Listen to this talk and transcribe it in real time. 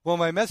Well,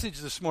 my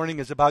message this morning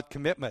is about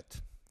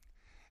commitment.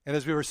 And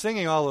as we were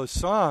singing all those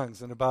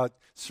songs and about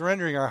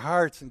surrendering our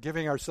hearts and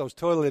giving ourselves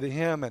totally to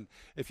Him, and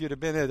if you'd have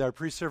been at our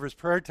pre-service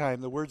prayer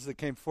time, the words that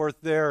came forth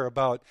there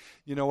about,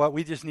 you know what,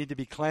 we just need to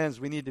be cleansed,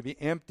 we need to be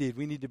emptied,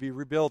 we need to be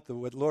rebuilt,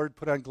 what Lord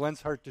put on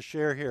Glenn's heart to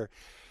share here.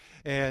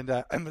 And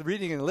I'm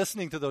reading and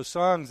listening to those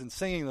songs and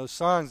singing those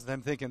songs, and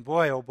I'm thinking,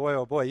 boy, oh boy,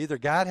 oh boy, either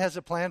God has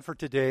a plan for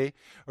today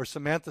or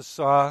Samantha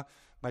saw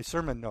my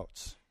sermon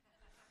notes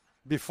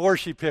before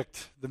she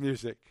picked the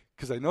music,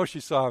 because I know she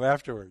saw them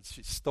afterwards.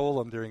 She stole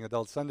them during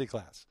adult Sunday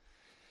class.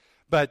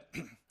 But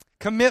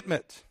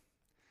commitment,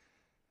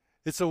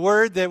 it's a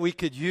word that we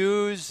could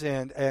use,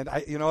 and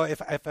I, you know,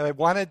 if I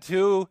wanted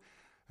to,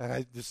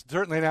 and it's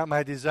certainly not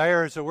my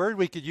desire, it's a word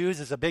we could use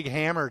as a big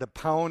hammer to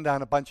pound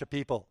on a bunch of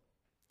people.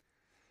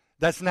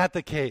 That's not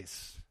the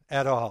case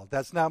at all.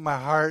 That's not my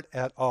heart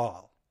at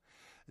all.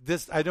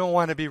 I don't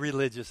want to be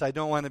religious. I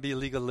don't want to be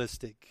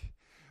legalistic,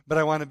 but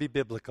I want to be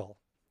biblical.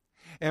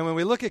 And when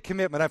we look at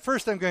commitment,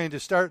 I'm going to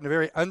start in a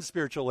very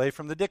unspiritual way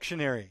from the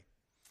dictionary.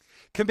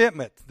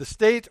 Commitment, the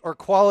state or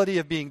quality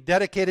of being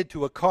dedicated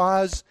to a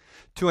cause,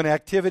 to an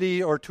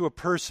activity, or to a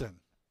person.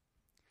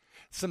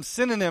 Some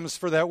synonyms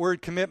for that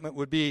word commitment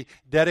would be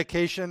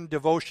dedication,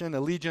 devotion,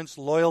 allegiance,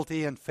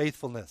 loyalty, and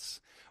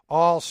faithfulness.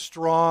 All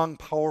strong,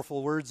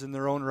 powerful words in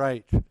their own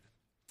right.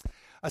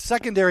 A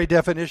secondary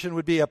definition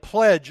would be a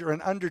pledge or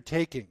an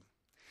undertaking,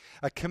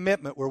 a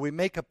commitment where we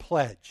make a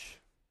pledge.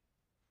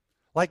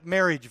 Like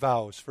marriage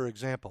vows, for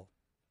example.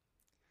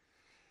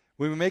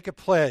 When we make a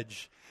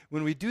pledge,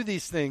 when we do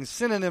these things,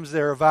 synonyms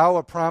there, a vow,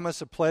 a promise,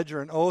 a pledge,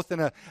 or an oath.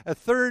 And a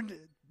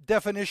third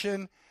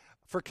definition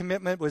for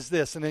commitment was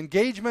this, an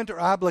engagement or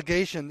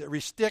obligation that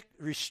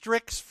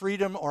restricts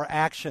freedom or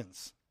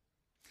actions.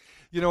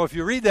 You know, if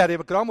you read that, it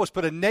could almost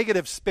put a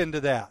negative spin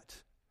to that.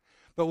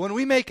 But when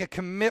we make a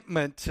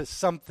commitment to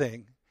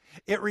something,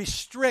 it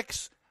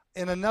restricts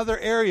in another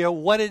area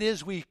what it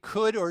is we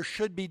could or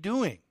should be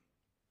doing.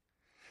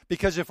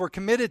 Because if we're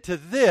committed to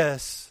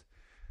this,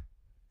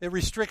 it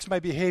restricts my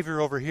behavior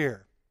over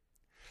here.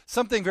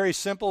 Something very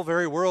simple,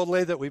 very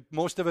worldly that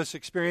most of us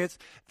experience.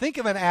 Think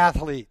of an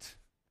athlete.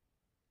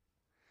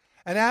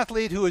 An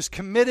athlete who is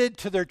committed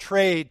to their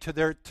trade, to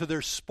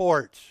their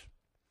sport.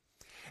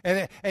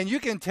 And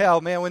you can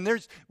tell, man,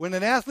 when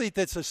an athlete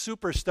that's a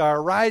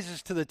superstar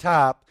rises to the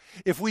top,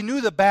 if we knew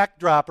the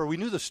backdrop or we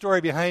knew the story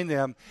behind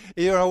them,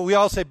 you know, we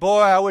all say, boy,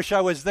 I wish I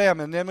was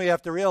them. And then we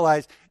have to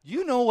realize, do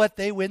you know what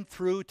they went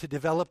through to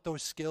develop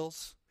those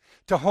skills?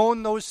 To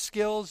hone those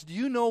skills? Do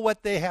you know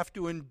what they have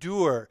to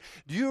endure?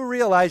 Do you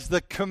realize the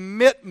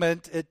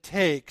commitment it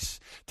takes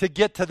to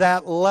get to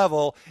that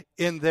level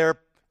in their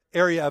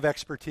area of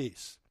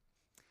expertise?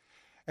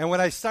 And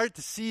when I start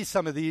to see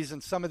some of these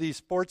and some of these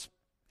sports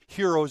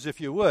heroes,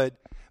 if you would,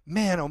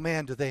 man, oh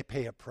man, do they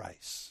pay a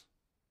price.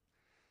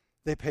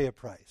 They pay a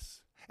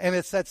price. And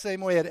it's that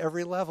same way at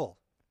every level.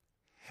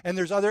 And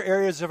there's other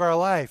areas of our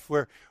life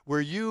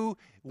where you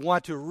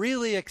want to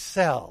really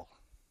excel.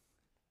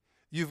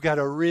 You've got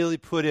to really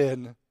put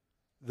in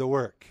the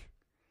work,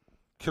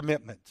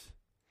 commitment.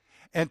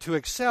 And to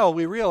excel,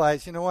 we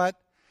realize, you know what?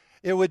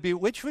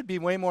 Which would be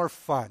way more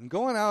fun,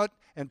 going out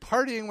and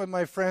partying with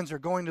my friends or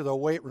going to the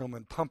weight room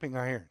and pumping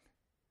iron?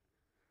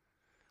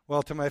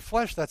 Well, to my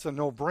flesh, that's a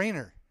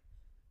no-brainer.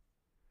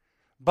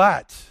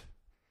 But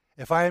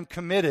if I am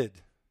committed,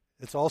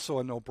 it's also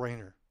a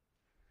no-brainer.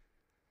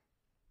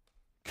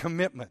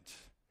 Commitment.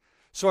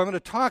 So I'm going to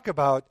talk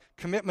about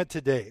commitment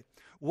today.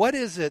 What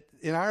is it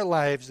in our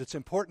lives that's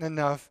important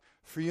enough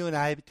for you and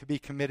I to be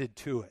committed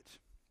to it?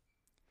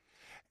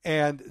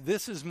 And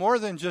this is more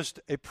than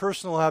just a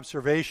personal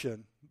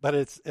observation, but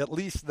it's at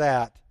least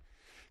that.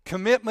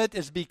 Commitment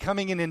is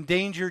becoming an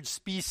endangered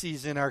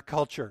species in our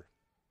culture.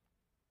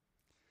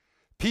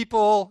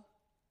 People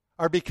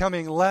are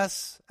becoming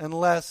less and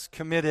less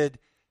committed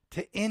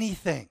to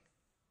anything.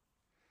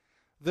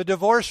 The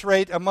divorce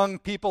rate among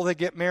people that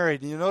get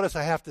married, and you notice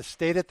I have to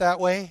state it that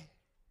way,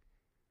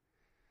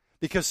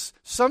 because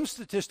some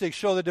statistics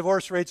show the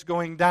divorce rate's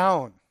going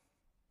down.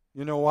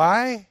 You know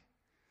why?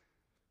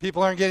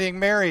 People aren't getting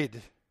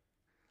married.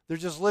 They're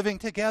just living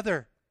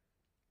together.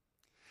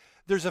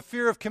 There's a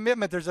fear of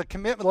commitment. There's a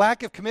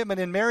lack of commitment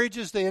in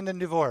marriages, they end in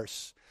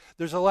divorce.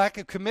 There's a lack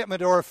of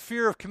commitment or a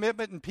fear of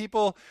commitment in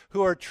people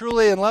who are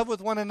truly in love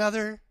with one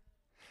another,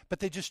 but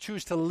they just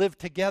choose to live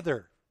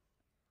together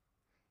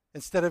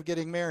instead of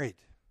getting married.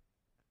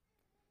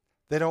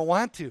 They don't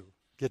want to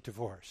get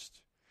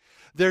divorced.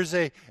 There's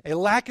a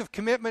lack of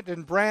commitment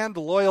in brand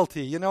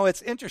loyalty. You know,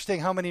 it's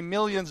interesting how many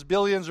millions,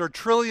 billions, or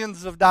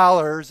trillions of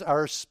dollars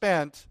are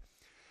spent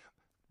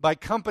by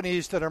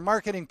companies that are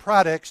marketing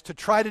products to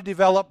try to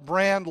develop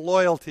brand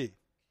loyalty.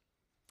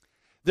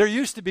 There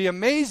used to be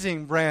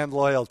amazing brand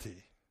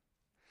loyalty.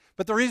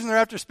 But the reason they're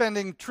after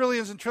spending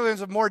trillions and trillions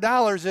of more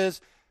dollars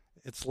is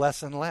it's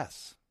less and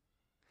less.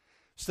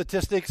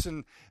 Statistics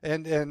and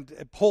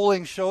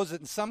polling shows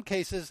that in some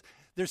cases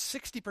there's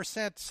 60%,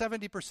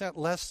 70%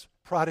 less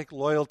product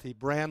loyalty,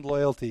 brand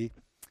loyalty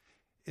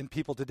in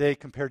people today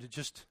compared to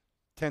just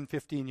 10,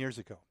 15 years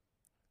ago.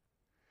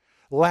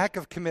 lack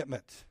of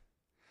commitment.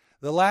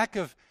 The lack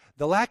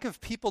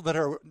of people that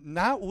are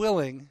not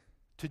willing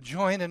to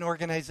join an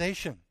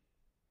organization,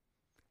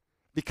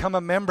 become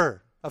a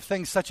member of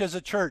things such as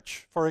a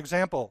church, for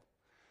example,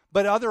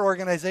 but other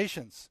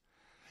organizations.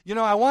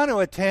 I want to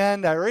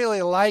attend. I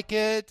really like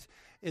it.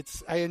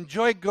 I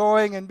enjoy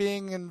going and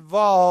being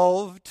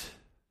involved,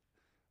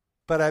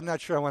 but I'm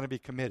not sure I want to be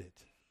committed.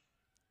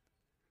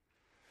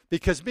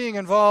 Because being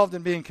involved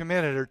and being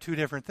committed are two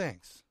different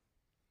things.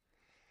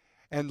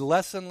 And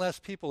less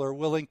people are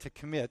willing to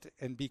commit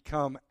and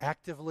become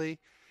active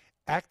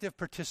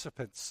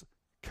participants,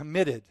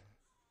 committed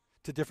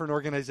to different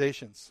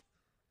organizations.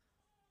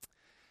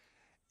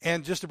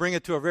 And just to bring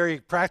it to a very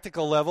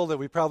practical level that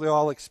we probably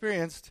all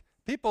experienced,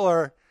 people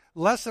are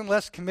less and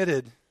less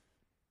committed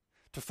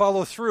to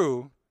follow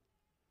through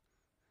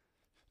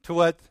to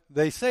what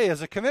they say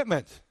is a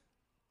commitment.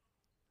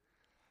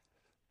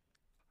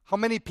 How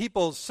many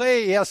people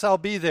say, yes, I'll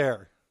be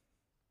there.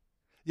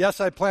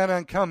 Yes, I plan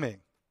on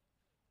coming.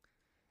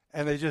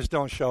 And they just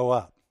don't show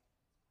up.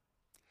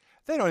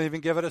 They don't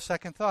even give it a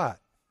second thought.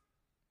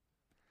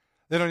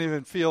 They don't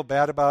even feel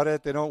bad about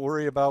it. They don't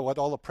worry about what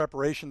all the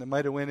preparation that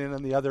might have went in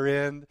on the other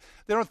end.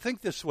 They don't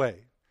think this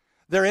way.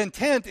 Their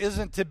intent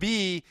isn't to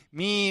be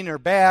mean or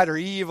bad or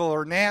evil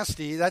or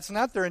nasty. That's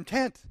not their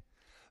intent.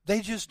 They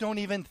just don't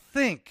even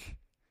think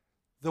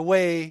the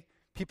way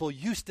people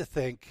used to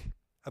think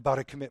about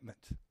a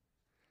commitment.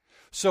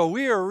 So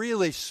we are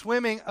really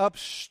swimming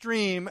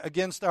upstream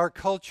against our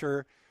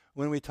culture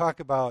when we talk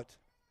about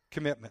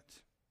commitment.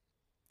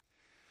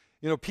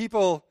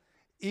 People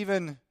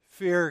even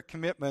fear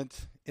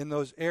commitment in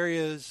those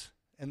areas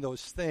and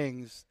those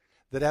things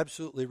that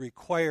absolutely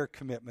require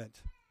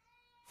commitment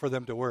for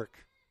them to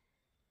work.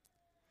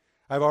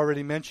 I've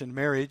already mentioned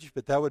marriage,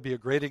 but that would be a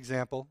great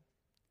example.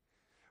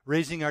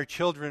 Raising our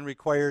children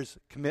requires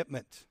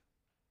commitment.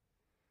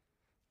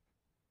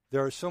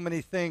 There are so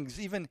many things,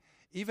 even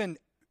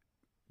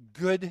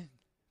good,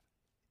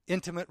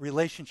 intimate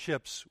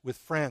relationships with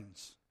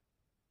friends.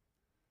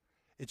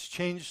 It's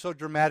changed so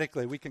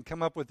dramatically. We can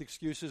come up with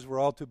excuses, we're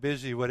all too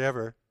busy,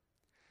 whatever.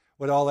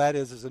 What all that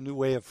is a new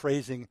way of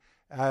phrasing,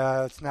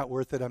 it's not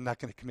worth it, I'm not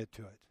going to commit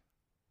to it.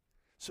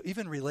 So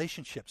even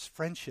relationships,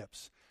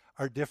 friendships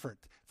are different.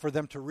 For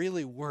them to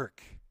really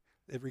work,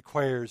 it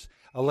requires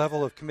a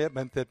level of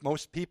commitment that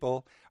most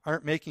people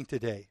aren't making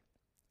today.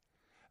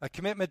 A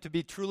commitment to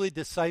be truly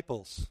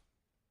disciples,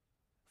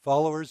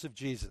 followers of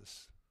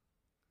Jesus.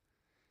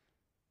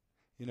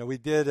 We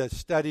did a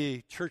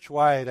study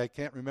church-wide, I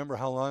can't remember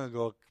how long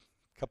ago,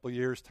 a couple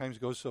years, time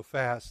goes so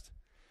fast,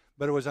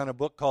 but it was on a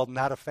book called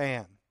Not a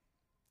Fan.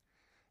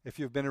 If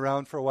you've been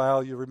around for a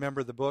while, you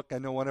remember the book. I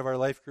know one of our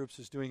life groups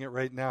is doing it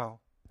right now.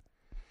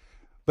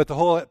 But the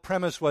whole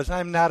premise was,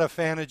 I'm not a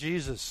fan of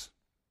Jesus.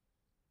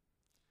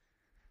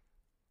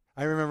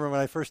 I remember when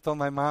I first told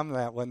my mom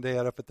that one day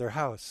up at their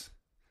house.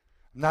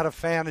 I'm not a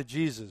fan of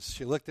Jesus.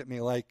 She looked at me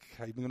like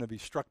I'm going to be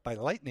struck by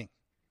lightning.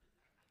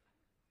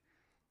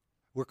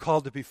 We're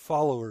called to be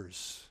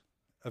followers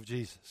of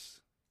Jesus.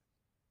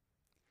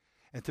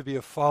 And to be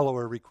a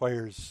follower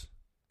requires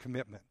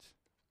commitment.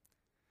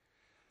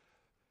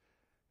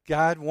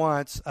 God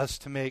wants us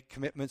to make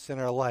commitments in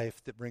our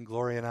life that bring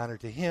glory and honor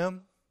to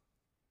Him,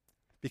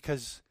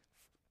 because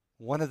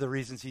one of the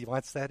reasons He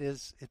wants that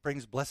is it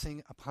brings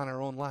blessing upon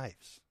our own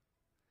lives.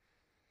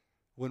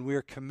 When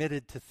we're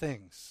committed to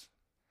things,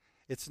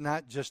 it's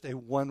not just a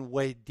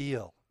one-way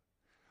deal.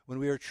 When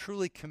we are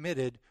truly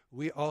committed,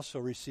 we also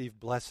receive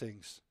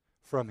blessings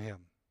from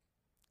Him.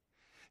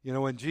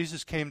 When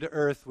Jesus came to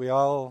earth, we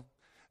all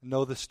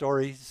know the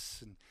stories.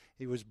 And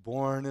He was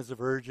born as a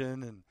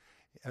virgin and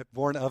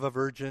born of a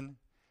virgin.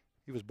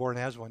 He was born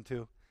as one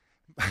too.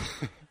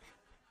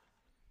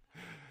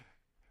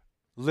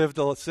 Lived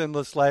a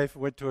sinless life,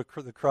 went to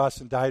the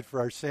cross and died for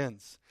our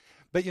sins.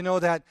 But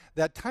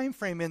that time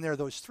frame in there,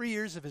 those 3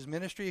 years of His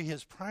ministry,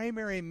 His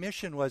primary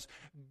mission was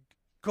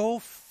go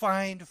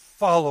find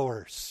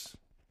followers.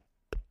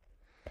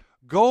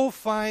 Go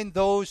find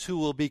those who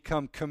will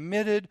become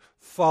committed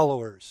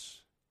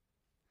followers.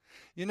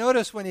 You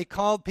notice when He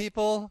called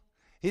people,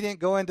 He didn't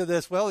go into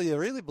this, well, do you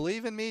really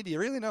believe in me? Do you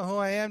really know who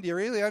I am? Do you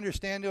really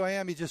understand who I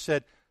am? He just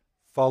said,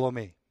 follow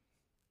me.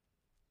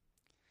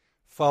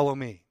 Follow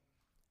me.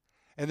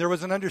 And there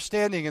was an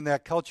understanding in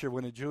that culture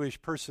when a Jewish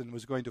person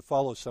was going to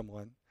follow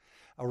someone,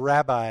 a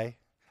rabbi,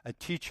 a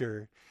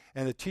teacher,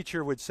 and a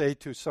teacher would say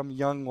to some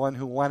young one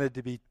who wanted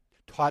to be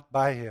taught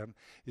by him,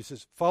 he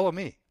says, follow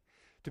me.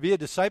 To be a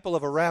disciple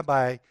of a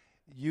rabbi,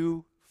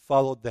 you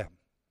followed them.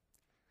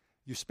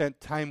 You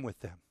spent time with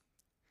them.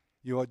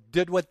 You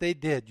did what they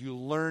did. You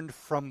learned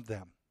from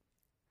them.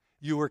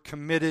 You were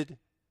committed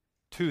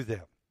to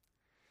them.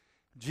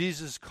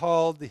 Jesus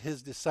called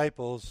His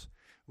disciples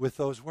with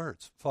those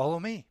words, follow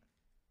me.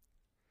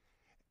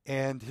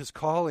 And His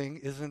calling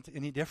isn't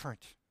any different.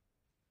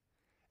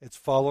 It's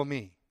follow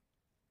me.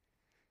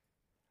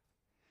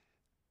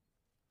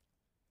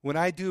 When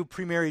I do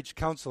pre-marriage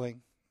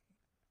counseling,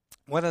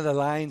 one of the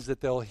lines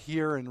that they'll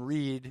hear and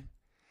read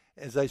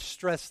as I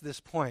stress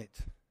this point,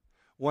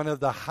 one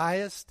of the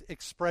highest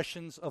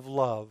expressions of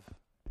love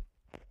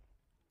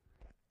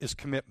is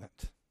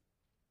commitment.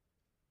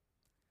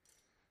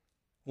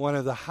 One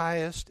of the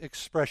highest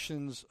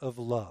expressions of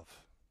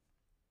love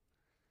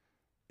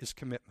is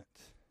commitment.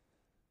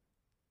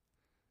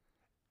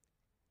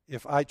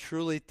 If I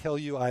truly tell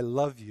you I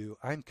love you,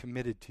 I'm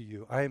committed to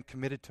you. I am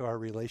committed to our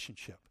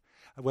relationship.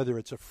 Whether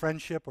it's a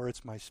friendship or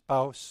it's my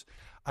spouse,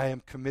 I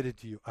am committed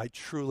to you. I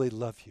truly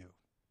love you.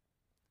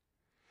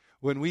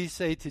 When we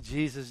say to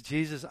Jesus,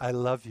 Jesus, I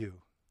love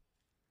you,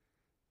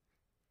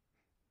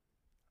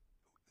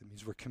 it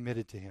means we're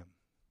committed to him.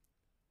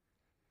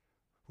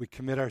 We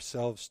commit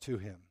ourselves to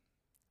him.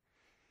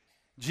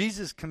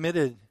 Jesus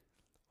committed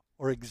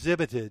or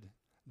exhibited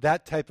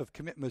that type of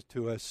commitment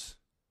to us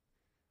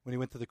when he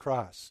went to the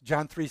cross.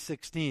 John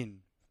 3:16,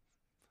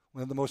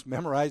 one of the most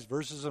memorized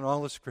verses in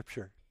all of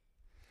Scripture.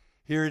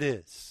 Here it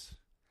is,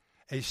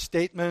 a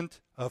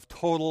statement of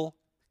total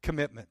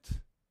commitment.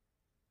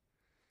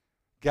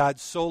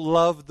 God so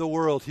loved the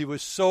world. He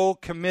was so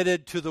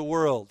committed to the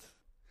world.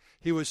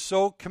 He was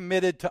so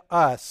committed to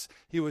us.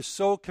 He was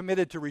so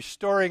committed to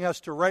restoring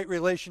us to right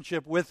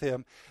relationship with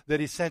him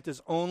that he sent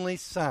his only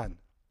son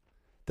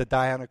to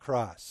die on a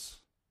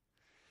cross.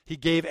 He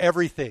gave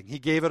everything. He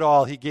gave it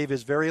all. He gave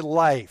his very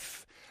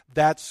life.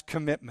 That's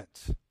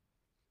commitment.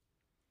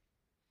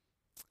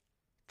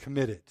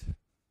 Committed.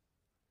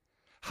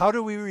 How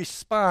do we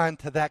respond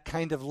to that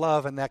kind of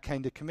love and that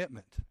kind of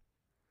commitment?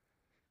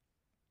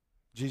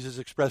 Jesus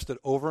expressed it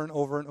over and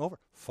over and over.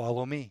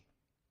 Follow me.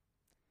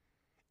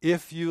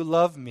 If you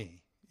love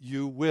me,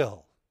 you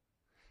will.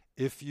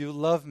 If you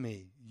love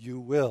me, you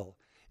will.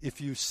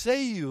 If you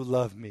say you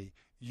love me,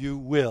 you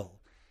will.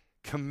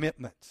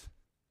 Commitment.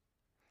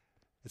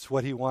 It's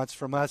what he wants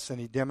from us, and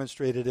he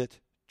demonstrated it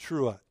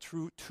true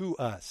to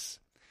us.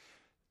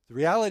 The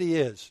reality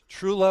is,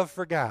 true love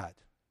for God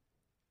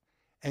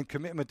and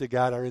commitment to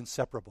God are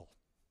inseparable.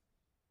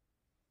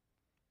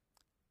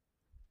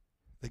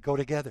 They go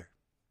together.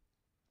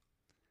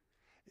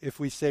 If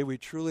we say we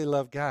truly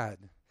love God,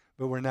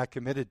 but we're not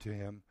committed to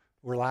him,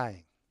 we're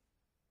lying.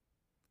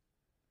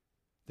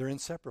 They're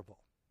inseparable.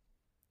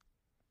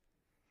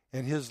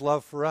 And his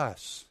love for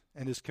us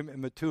and his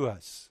commitment to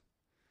us,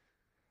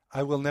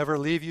 I will never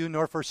leave you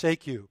nor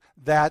forsake you.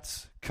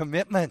 That's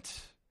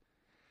commitment.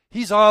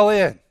 He's all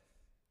in.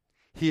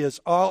 He is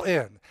all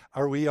in.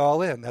 Are we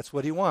all in? That's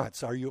what he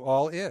wants. Are you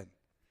all in?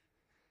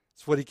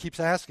 That's what he keeps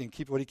asking,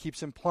 what he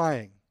keeps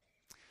implying.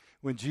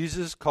 When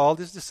Jesus called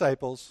his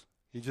disciples,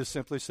 he just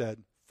simply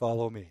said,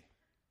 follow me.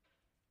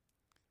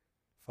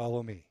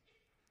 Follow me.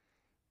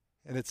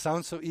 And it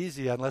sounds so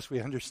easy unless we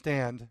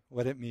understand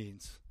what it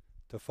means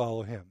to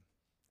follow him.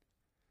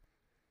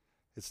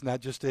 It's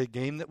not just a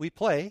game that we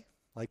play,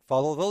 like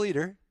follow the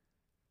leader.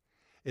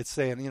 It's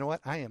saying, you know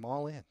what? I am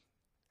all in.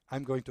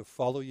 I'm going to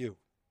follow you.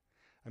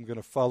 I'm going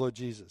to follow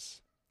Jesus.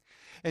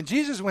 And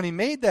Jesus, when he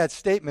made that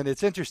statement,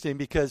 it's interesting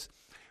because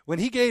when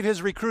he gave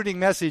his recruiting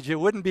message, it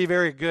wouldn't be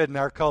very good in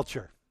our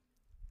culture.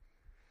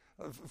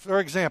 For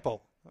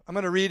example, I'm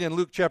going to read in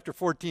Luke chapter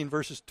 14,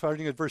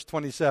 starting at verse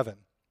 27.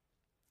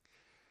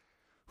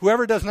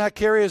 Whoever does not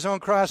carry his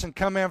own cross and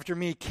come after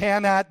me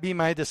cannot be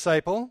my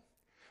disciple.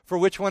 For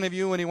which one of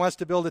you, when he wants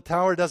to build a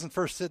tower, doesn't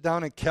first sit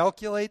down and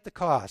calculate the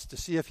cost to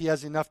see if he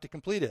has enough to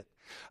complete it?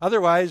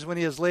 Otherwise, when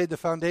he has laid the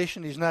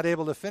foundation, he's not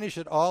able to finish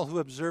it. All who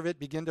observe it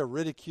begin to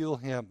ridicule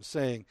him,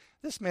 saying,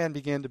 this man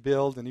began to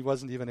build and he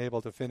wasn't even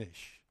able to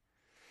finish.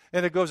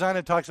 And it goes on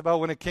and talks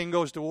about when a king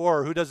goes to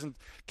war, who doesn't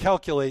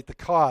calculate the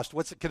cost?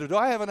 What's it going to do?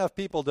 I have enough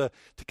people to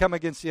come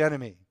against the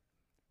enemy.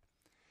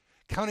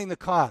 Counting the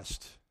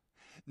cost.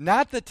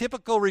 Not the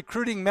typical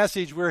recruiting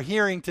message we're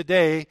hearing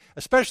today,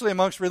 especially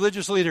amongst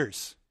religious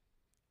leaders.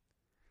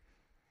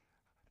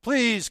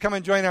 Please come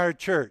and join our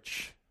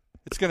church.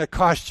 It's going to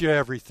cost you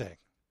everything.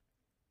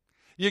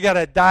 You got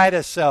to die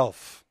to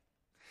self.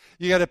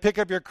 You got to pick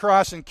up your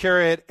cross and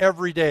carry it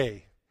every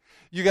day.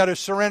 You got to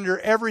surrender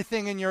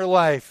everything in your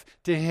life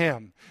to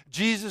him.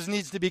 Jesus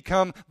needs to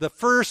become the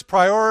first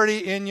priority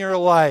in your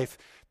life.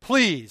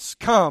 Please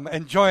come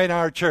and join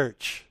our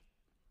church.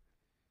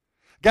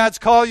 God's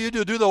called you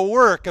to do the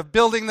work of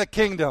building the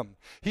kingdom.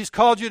 He's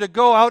called you to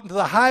go out into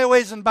the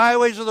highways and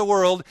byways of the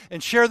world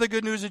and share the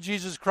good news of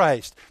Jesus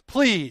Christ.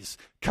 Please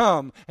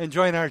come and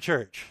join our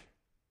church.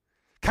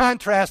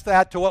 Contrast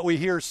that to what we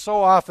hear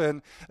so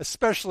often,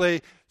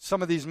 especially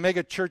some of these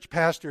mega church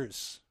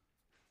pastors.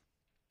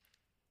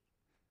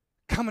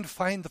 Come and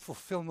find the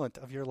fulfillment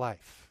of your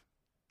life.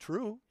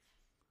 True.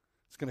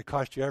 It's going to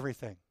cost you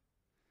everything.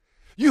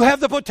 You have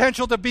the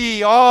potential to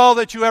be all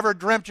that you ever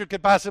dreamt you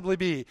could possibly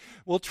be.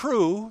 Well,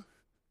 true,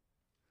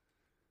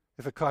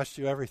 if it costs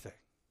you everything.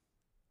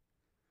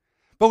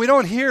 But we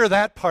don't hear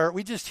that part.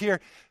 We just hear,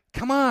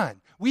 come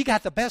on, we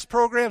got the best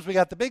programs, we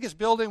got the biggest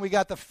building, we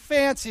got the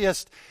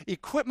fanciest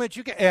equipment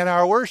you can, and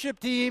our worship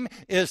team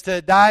is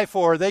to die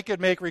for. They could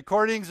make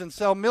recordings and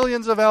sell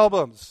millions of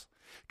albums.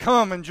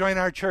 Come and join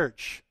our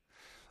church.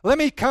 Let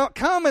me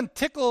come and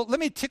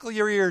tickle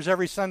your ears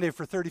every Sunday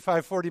for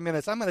 35, 40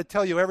 minutes. I'm going to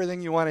tell you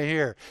everything you want to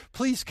hear.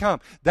 Please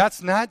come.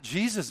 That's not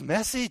Jesus'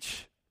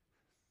 message.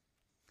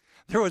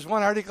 There was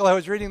one article I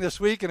was reading this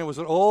week, and it was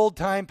an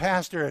old-time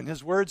pastor, and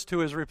his words to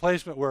his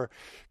replacement were,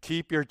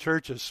 keep your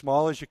church as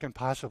small as you can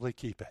possibly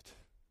keep it.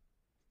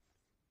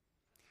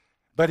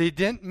 But he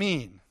didn't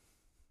mean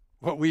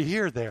what we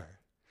hear there.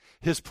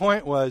 His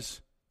point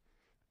was,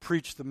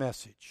 preach the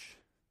message.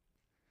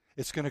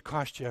 It's going to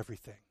cost you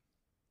everything.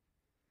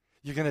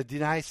 You're going to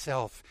deny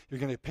self. You're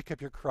going to pick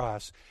up your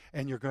cross,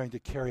 and you're going to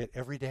carry it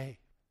every day.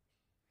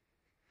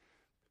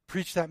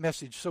 Preach that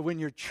message so when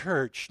your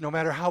church, no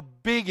matter how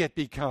big it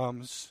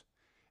becomes,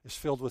 is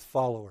filled with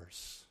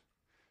followers,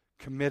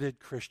 committed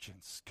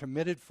Christians,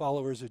 committed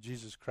followers of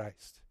Jesus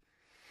Christ.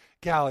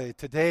 Golly,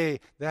 today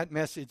that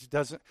message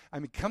doesn't,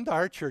 come to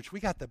our church. We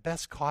got the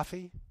best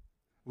coffee.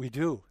 We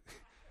do.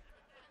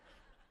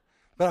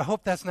 But I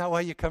hope that's not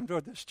why you come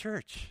to this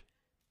church.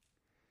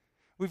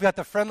 We've got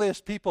the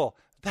friendliest people.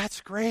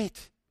 That's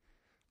great.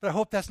 But I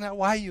hope that's not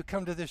why you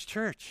come to this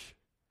church.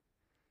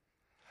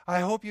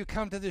 I hope you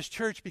come to this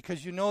church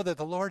because you know that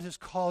the Lord has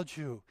called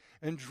you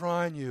and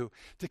drawn you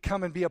to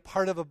come and be a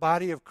part of a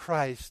body of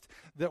Christ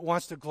that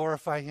wants to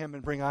glorify Him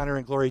and bring honor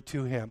and glory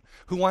to Him,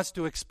 who wants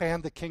to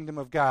expand the kingdom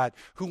of God,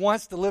 who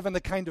wants to live in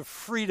the kind of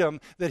freedom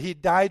that He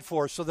died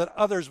for so that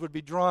others would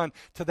be drawn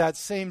to that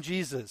same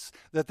Jesus,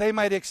 that they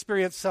might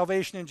experience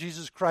salvation in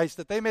Jesus Christ,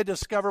 that they may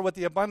discover what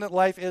the abundant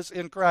life is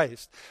in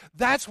Christ.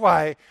 That's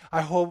why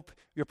I hope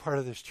you're part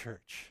of this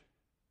church.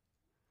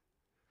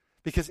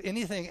 Because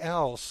anything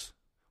else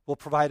will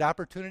provide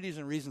opportunities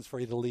and reasons for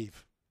you to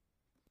leave.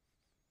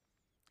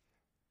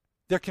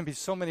 There can be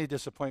so many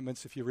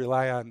disappointments if you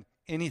rely on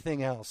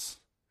anything else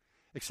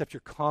except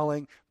your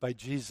calling by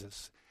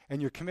Jesus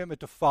and your commitment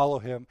to follow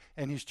Him,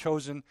 and He's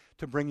chosen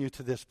to bring you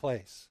to this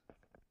place.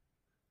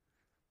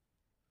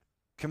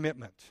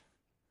 Commitment.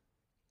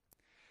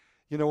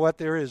 You know what?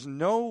 There is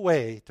no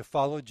way to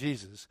follow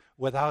Jesus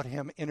without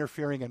Him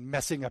interfering and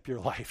messing up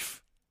your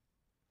life.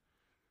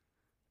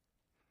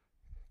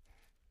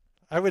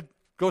 I would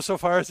go so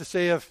far as to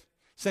say if,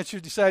 since you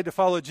decided to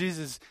follow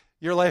Jesus,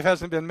 your life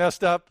hasn't been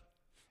messed up,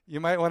 you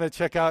might want to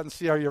check out and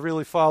see, are you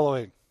really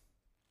following?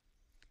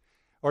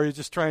 Or are you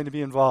just trying to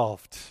be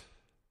involved?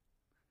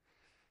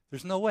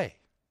 There's no way.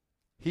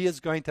 He is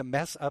going to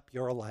mess up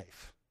your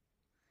life.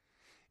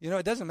 You know,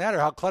 it doesn't matter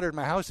how cluttered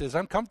my house is.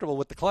 I'm comfortable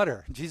with the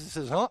clutter. Jesus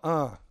says,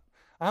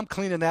 I'm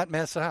cleaning that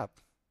mess up.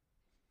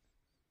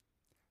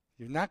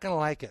 You're not going to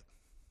like it.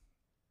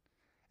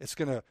 It's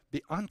going to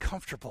be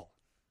uncomfortable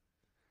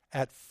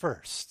at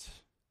first.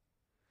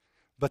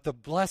 But the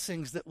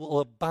blessings that will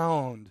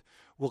abound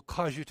will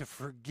cause you to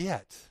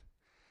forget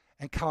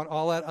and count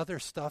all that other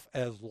stuff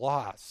as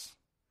loss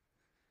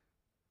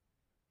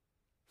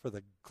for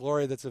the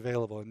glory that's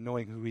available in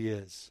knowing who He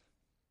is.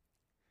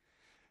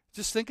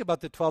 Just think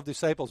about the 12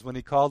 disciples when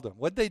He called them.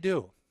 What'd they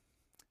do?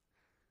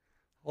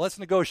 Well, let's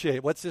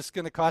negotiate. What's this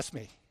going to cost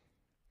me?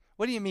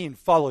 What do you mean,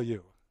 follow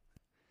you?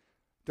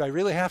 Do I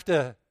really have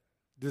to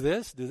do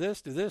this, do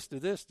this, do this, do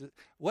this?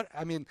 What?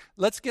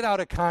 Let's get out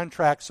a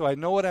contract so I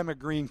know what I'm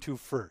agreeing to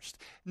first.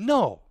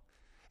 No.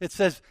 It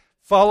says,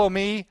 follow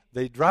me.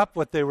 They dropped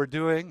what they were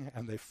doing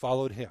and they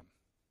followed Him.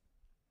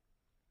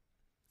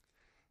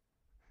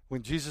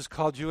 When Jesus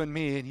called you and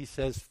me and He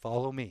says,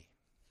 follow me.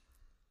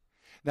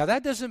 Now,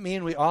 that doesn't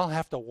mean we all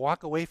have to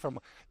walk away from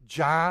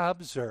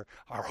jobs or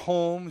our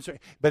homes,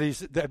 but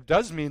that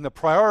does mean the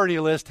priority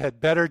list had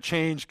better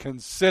change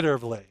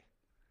considerably.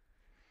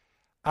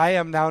 I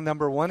am now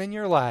number one in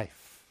your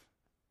life.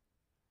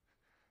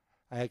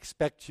 I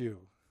expect you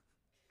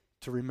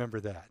to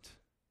remember that.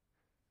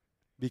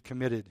 Be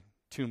committed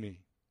to me.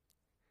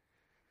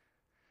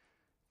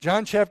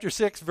 John chapter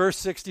 6, verse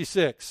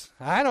 66.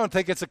 I don't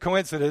think it's a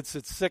coincidence.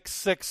 It's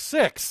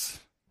 666.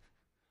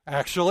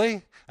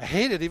 Actually, I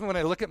hate it. Even when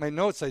I look at my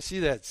notes, I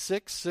see that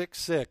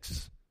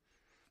 666.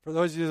 For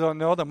those of you who don't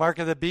know, the mark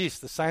of the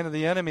beast, the sign of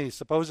the enemy,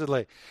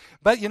 supposedly.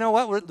 But you know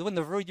what? When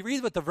you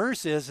read what the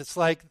verse is, it's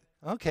like,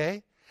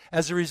 okay.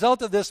 As a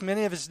result of this,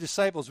 many of His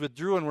disciples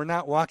withdrew and were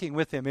not walking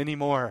with Him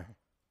anymore.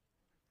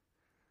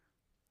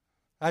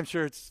 I'm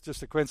sure it's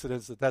just a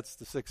coincidence that that's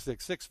the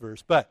 666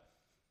 verse, but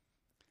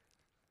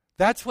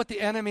that's what the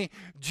enemy,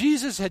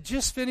 Jesus had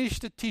just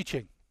finished a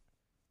teaching.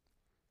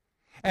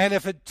 And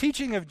if a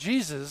teaching of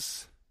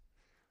Jesus,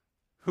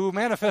 who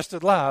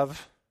manifested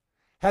love,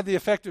 had the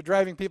effect of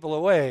driving people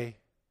away,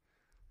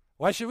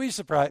 why should we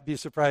be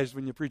surprised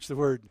when you preach the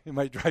word? It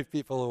might drive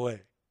people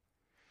away.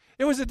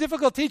 It was a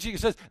difficult teaching. It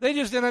says they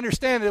just didn't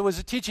understand it. It was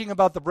a teaching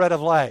about the bread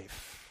of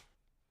life.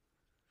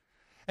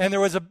 And there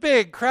was a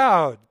big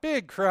crowd,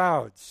 big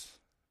crowds,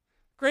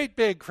 great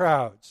big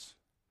crowds.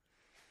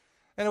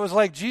 And it was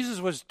like Jesus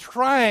was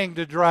trying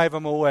to drive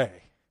them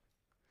away.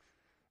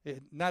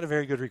 Not a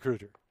very good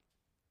recruiter.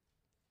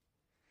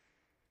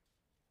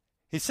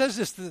 He says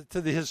this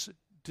to His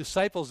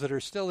disciples that are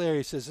still there.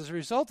 He says, as a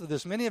result of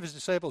this, many of His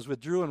disciples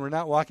withdrew and were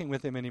not walking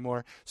with Him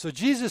anymore. So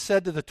Jesus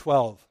said to the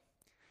 12,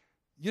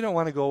 you don't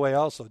want to go away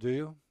also, do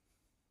you?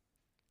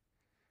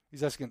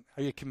 He's asking,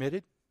 are you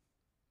committed?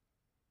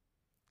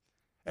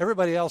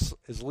 Everybody else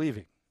is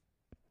leaving.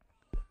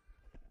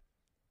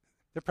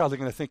 They're probably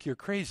going to think you're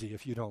crazy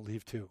if you don't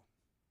leave too.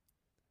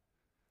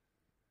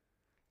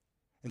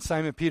 And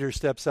Simon Peter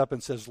steps up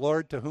and says,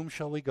 Lord, to whom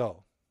shall we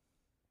go?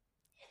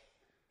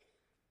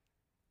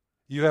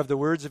 You have the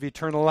words of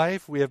eternal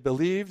life. We have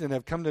believed and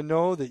have come to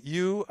know that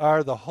you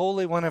are the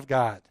Holy One of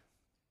God.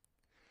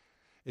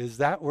 Is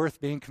that worth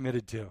being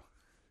committed to?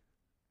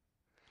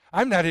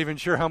 I'm not even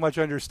sure how much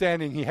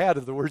understanding he had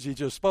of the words he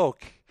just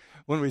spoke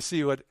when we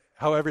see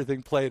how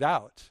everything played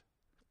out.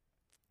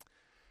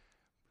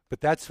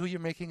 But that's who you're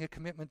making a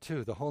commitment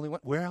to, the Holy One.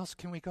 Where else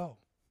can we go?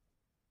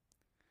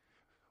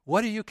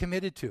 What are you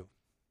committed to?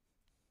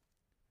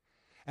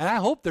 And I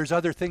hope there's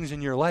other things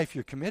in your life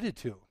you're committed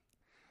to.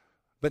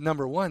 But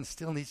number one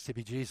still needs to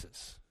be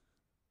Jesus.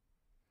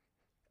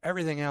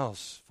 Everything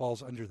else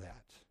falls under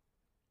that.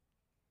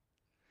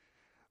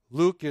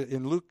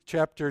 In Luke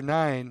chapter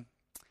 9,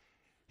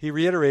 he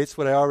reiterates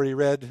what I already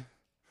read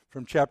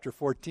from chapter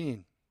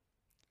 14.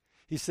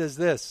 He says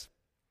this,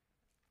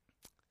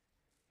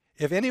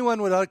 if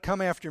anyone would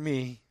come after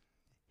me,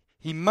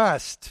 he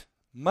must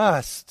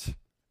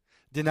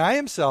deny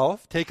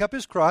himself, take up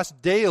his cross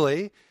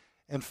daily,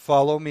 and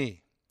follow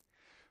me.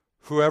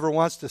 Whoever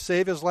wants to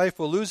save his life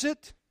will lose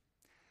it,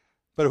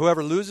 but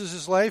whoever loses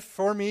his life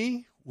for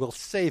me will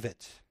save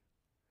it.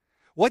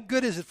 What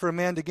good is it for a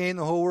man to gain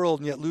the whole world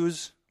and yet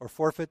lose or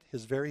forfeit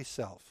his very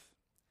self?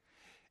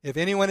 If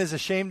anyone is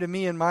ashamed of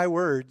me and my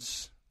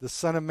words, the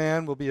Son of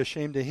Man will be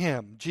ashamed of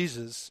him,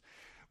 Jesus,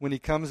 when he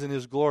comes in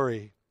his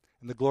glory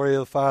and the glory of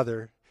the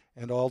Father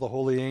and all the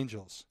holy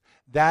angels.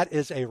 That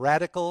is a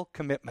radical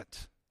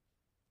commitment.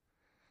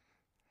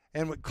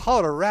 And we call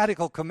it a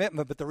radical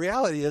commitment, but the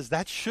reality is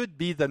that should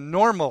be the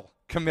normal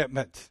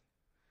commitment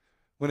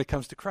when it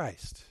comes to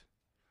Christ.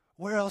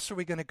 Where else are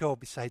we going to go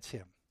besides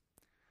him?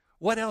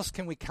 What else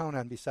can we count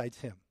on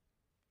besides him?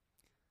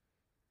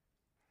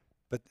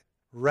 But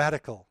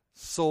radical,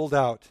 sold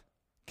out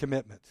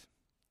commitment.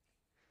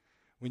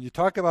 When you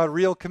talk about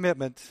real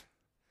commitment,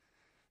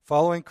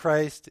 following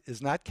Christ is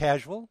not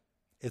casual,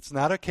 it's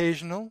not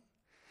occasional,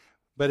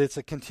 but it's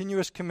a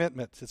continuous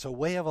commitment. It's a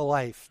way of a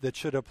life that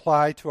should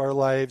apply to our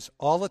lives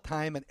all the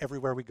time and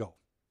everywhere we go.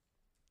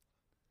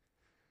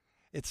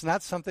 It's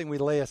not something we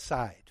lay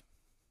aside.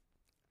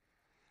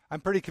 I'm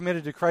pretty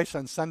committed to Christ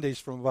on Sundays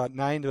from about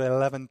 9 to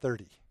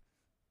 11:30.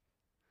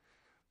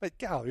 But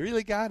golly,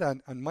 really, God,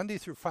 on Monday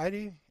through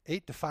Friday,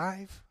 8 to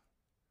 5,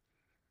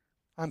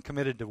 I'm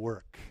committed to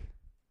work.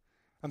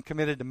 I'm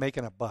committed to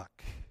making a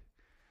buck.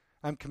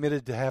 I'm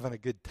committed to having a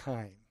good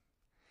time.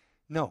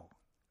 No,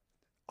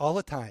 all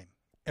the time.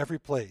 Every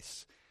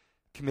place,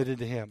 committed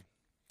to him.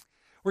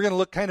 We're going to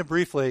look kind of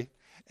briefly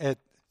at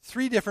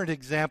 3 different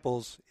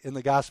examples in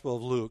the Gospel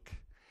of Luke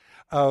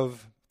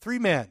of 3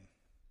 men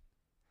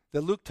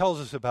that Luke tells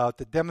us about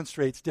that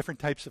demonstrates different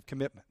types of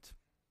commitment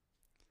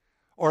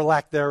or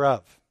lack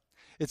thereof.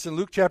 It's in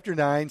Luke chapter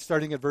 9,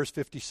 starting at verse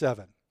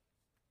 57.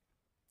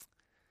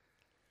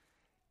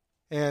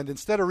 And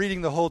instead of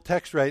reading the whole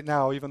text right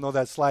now, even though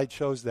that slide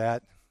shows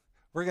that,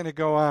 we're going to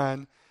go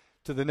on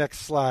to the next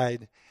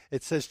slide.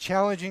 It says,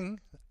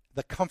 challenging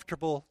the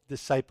comfortable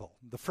disciple.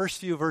 The first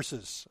few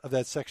verses of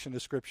that section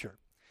of Scripture.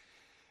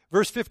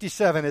 Verse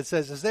 57, it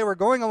says, as they were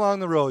going along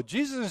the road,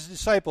 Jesus and his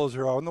disciples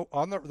are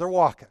they're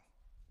walking.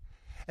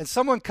 And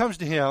someone comes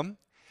to him,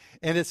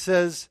 and it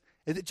says,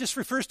 it just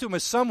refers to him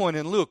as someone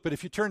in Luke, but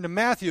if you turn to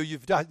Matthew,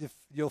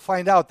 you'll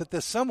find out that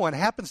this someone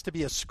happens to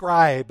be a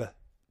scribe.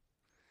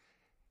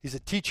 He's a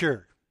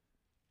teacher.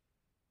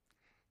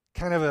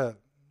 Kind of a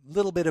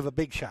little bit of a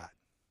big shot.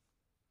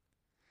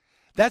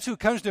 That's who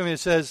comes to him and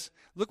says,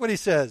 look what he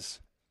says.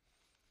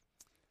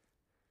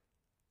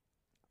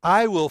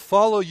 I will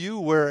follow you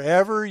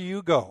wherever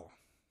you go.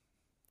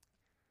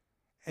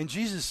 And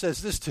Jesus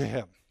says this to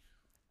him.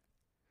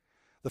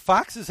 The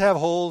foxes have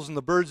holes and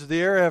the birds of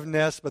the air have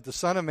nests, but the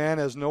Son of Man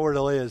has nowhere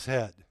to lay his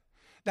head.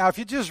 Now, if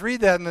you just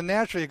read that in the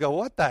natural, you go,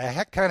 what the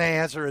heck kind of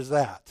answer is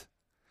that?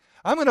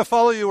 I'm going to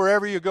follow you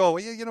wherever you go.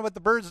 Well, you know what? The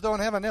birds don't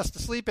have a nest to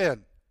sleep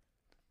in.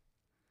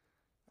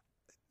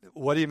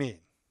 What do you mean?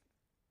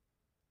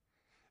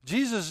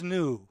 Jesus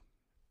knew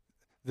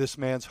this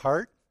man's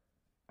heart,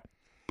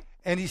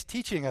 and he's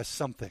teaching us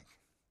something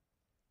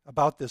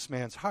about this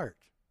man's heart.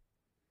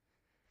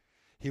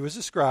 He was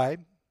a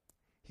scribe.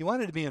 He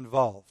wanted to be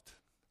involved.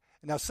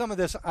 Now, some of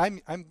this, I'm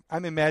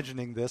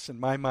imagining this in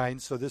my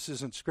mind, so this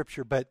isn't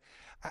Scripture, but,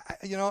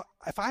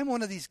 if I'm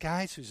one of these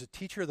guys who's a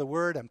teacher of the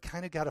Word, I'm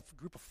kind of got a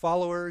group of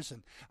followers,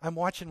 and I'm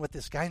watching what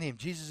this guy named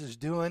Jesus is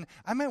doing,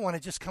 I might want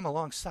to just come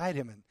alongside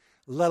him and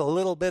let a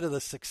little bit of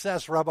the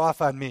success rub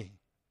off on me.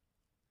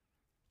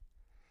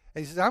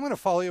 And he says, I'm going to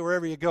follow you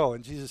wherever you go.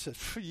 And Jesus says,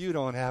 you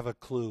don't have a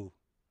clue.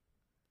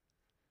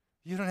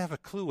 You don't have a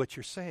clue what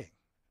you're saying.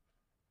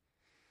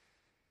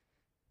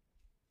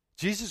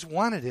 Jesus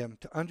wanted him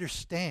to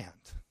understand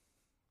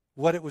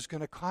what it was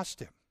going to cost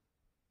him.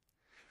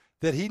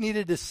 That he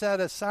needed to set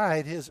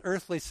aside his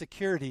earthly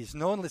securities.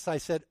 Notice I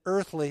said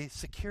earthly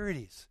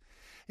securities.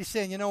 He's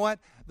saying, you know what?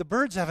 The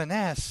birds have a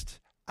nest.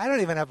 I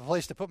don't even have a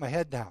place to put my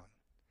head down.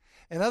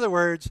 In other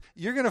words,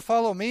 you're going to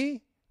follow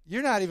me?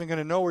 You're not even going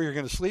to know where you're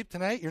going to sleep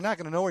tonight. You're not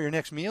going to know where your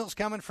next meal is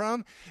coming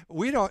from.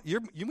 We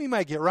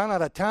might get run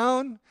out of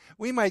town.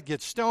 We might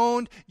get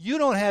stoned. You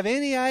don't have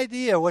any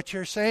idea what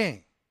you're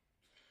saying.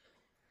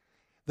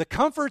 The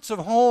comforts of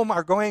home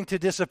are going to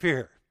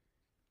disappear.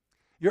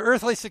 Your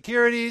earthly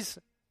securities,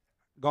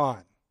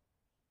 gone.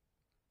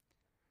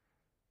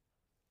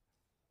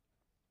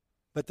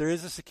 But there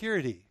is a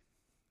security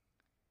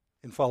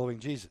in following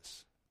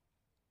Jesus.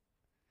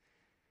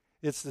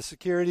 It's the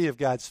security of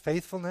God's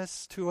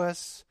faithfulness to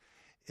us.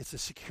 It's the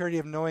security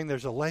of knowing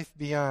there's a life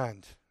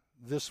beyond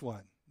this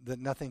one that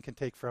nothing can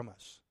take from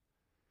us.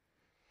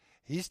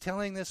 He's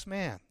telling this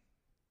man,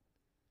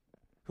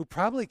 who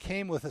probably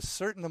came with a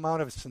certain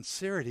amount of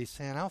sincerity,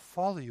 saying, I'll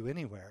follow you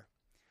anywhere.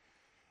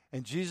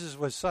 And Jesus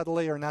was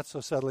subtly or not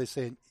so subtly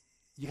saying,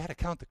 you got to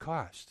count the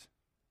cost.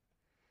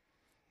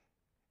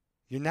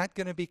 You're not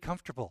going to be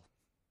comfortable.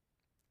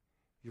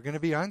 You're going to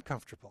be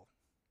uncomfortable.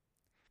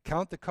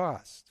 Count the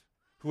cost.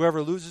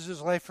 Whoever loses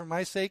his life for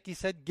my sake, he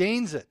said,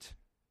 gains it.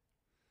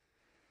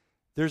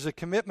 There's a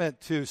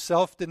commitment to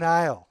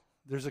self-denial.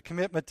 There's a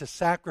commitment to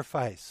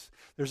sacrifice.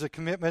 There's a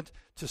commitment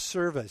to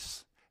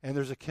service. And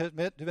there's a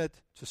commitment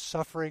to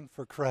suffering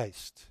for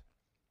Christ.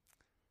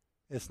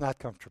 It's not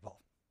comfortable.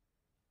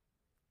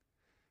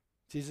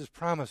 Jesus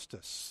promised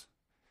us.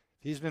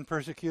 He's been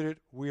persecuted,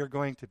 we are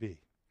going to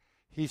be.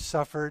 He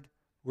suffered,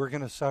 we're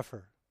going to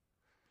suffer.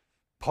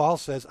 Paul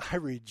says, I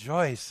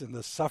rejoice in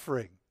the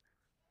suffering,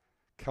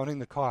 counting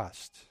the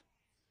cost.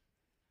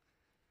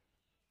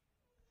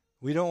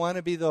 We don't want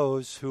to be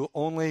those who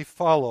only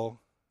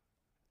follow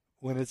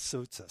when it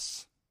suits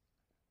us.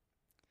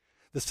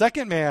 The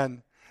second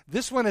man,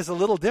 this one is a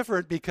little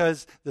different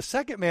because the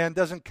second man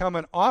doesn't come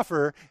and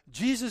offer.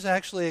 Jesus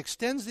actually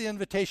extends the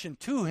invitation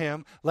to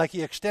him like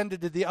he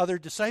extended to the other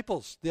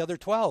disciples, the other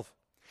 12.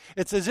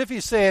 It's as if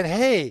he's saying,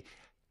 hey,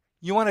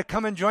 you want to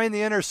come and join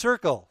the inner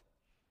circle?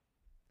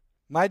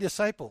 My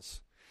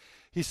disciples.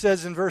 He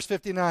says in verse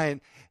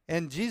 59,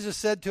 and Jesus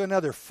said to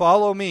another,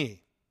 follow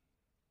me.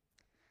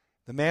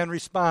 The man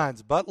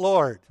responds, but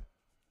Lord.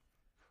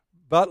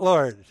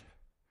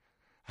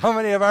 How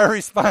many of our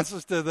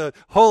responses to the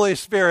Holy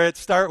Spirit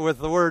start with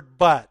the word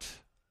but?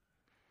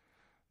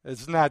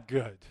 It's not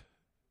good.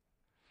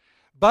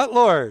 But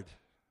Lord,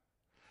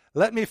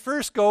 let me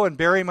first go and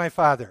bury my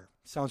father.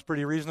 Sounds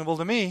pretty reasonable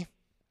to me.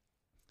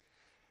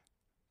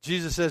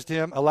 Jesus says to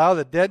him, allow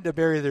the dead to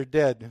bury their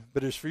dead,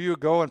 but as for you,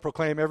 go and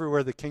proclaim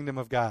everywhere the kingdom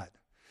of God.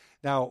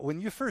 Now,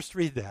 when you first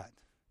read that,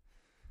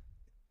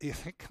 you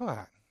think, come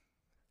on.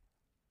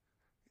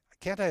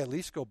 Can't I at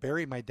least go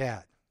bury my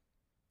dad?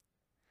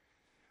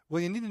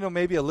 Well, you need to know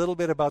maybe a little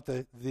bit about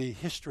the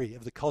history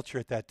of the culture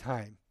at that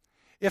time.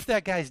 If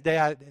that guy's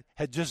dad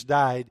had just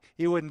died,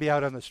 he wouldn't be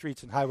out on the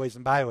streets and highways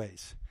and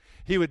byways.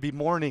 He would be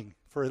mourning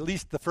for at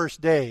least the first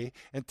day,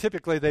 and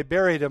typically they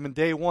buried him in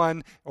day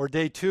 1 or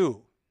day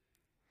 2.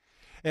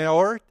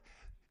 Or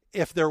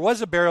if there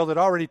was a burial that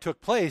already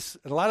took place,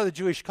 in a lot of the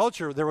Jewish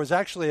culture, there was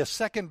actually a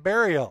second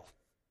burial.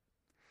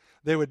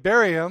 They would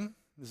bury him.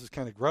 This is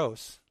kind of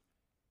gross.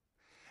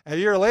 And a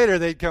year later,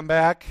 they'd come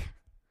back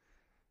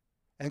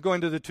and go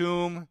into the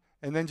tomb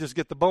and then just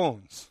get the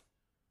bones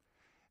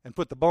and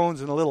put the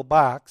bones in a little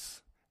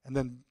box and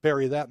then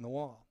bury that in the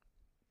wall.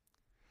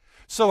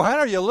 So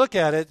however you look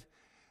at it,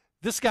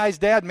 this guy's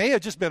dad may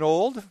have just been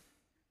old.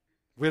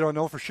 We don't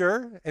know for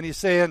sure. And he's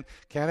saying,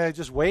 can't I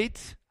just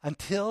wait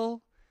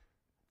until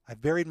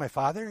I've buried my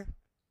father?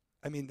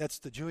 I mean, that's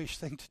the Jewish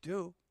thing to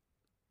do.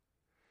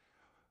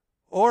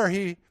 Or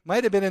he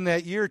might have been in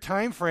that year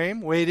time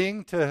frame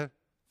waiting for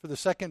the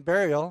second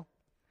burial.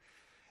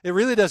 It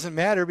really doesn't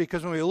matter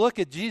because when we look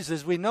at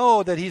Jesus, we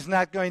know that he's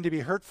not going to be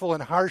hurtful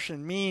and harsh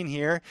and mean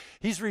here.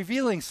 He's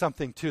revealing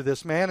something to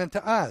this man and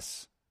to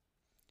us.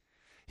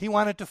 He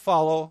wanted to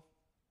follow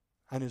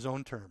on his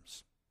own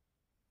terms.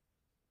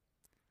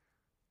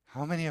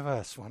 How many of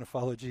us want to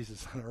follow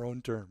Jesus on our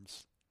own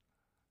terms?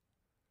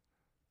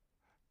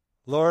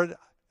 Lord,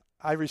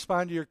 I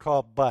respond to your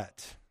call,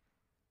 but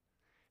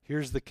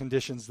here's the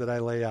conditions that I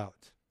lay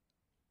out.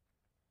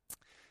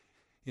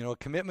 You know, a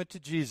commitment to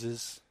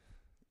Jesus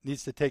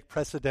needs to take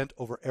precedent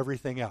over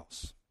everything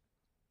else.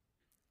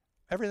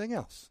 Everything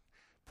else.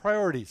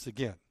 Priorities,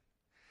 again.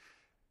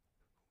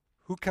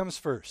 Who comes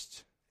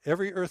first?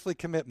 Every earthly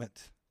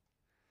commitment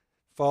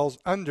falls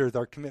under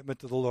our commitment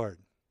to the Lord.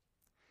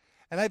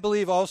 And I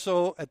believe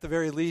also, at the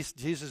very least,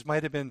 Jesus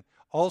might have been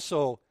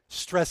also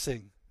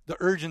stressing the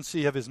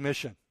urgency of his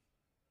mission.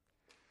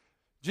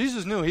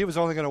 Jesus knew he was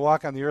only going to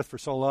walk on the earth for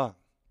so long.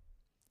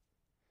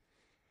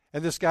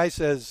 And this guy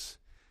says,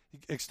 he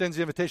extends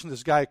the invitation to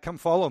this guy, come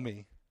follow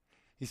me.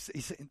 He's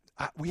saying,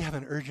 we have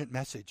an urgent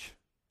message.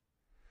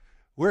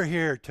 We're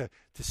here to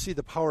see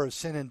the power of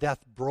sin and death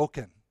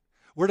broken.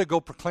 We're to go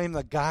proclaim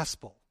the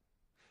gospel.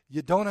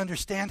 You don't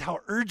understand how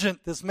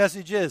urgent this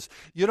message is.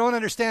 You don't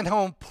understand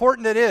how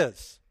important it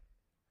is.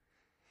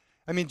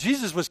 I mean,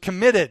 Jesus was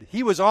committed.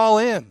 He was all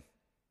in.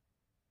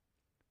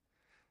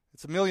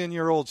 It's a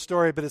 1,000,000-year-old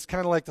story, but it's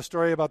kind of like the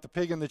story about the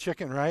pig and the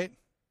chicken, right?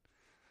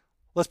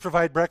 Let's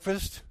provide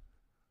breakfast.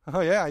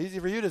 Oh, yeah, easy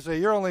for you to say.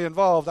 You're only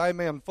involved. I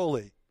am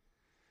fully.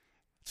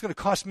 It's going to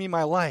cost me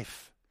my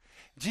life.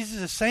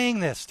 Jesus is saying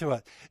this to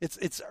us.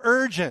 It's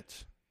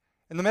urgent.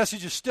 And the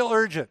message is still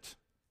urgent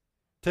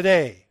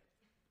today.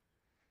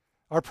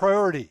 Our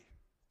priority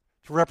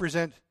to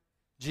represent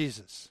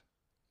Jesus.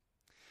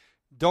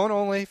 Don't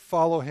only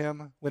follow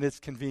him when it's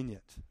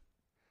convenient.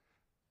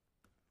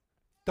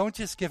 Don't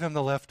just give him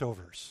the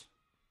leftovers.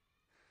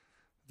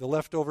 The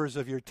leftovers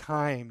of your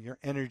time, your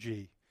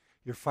energy,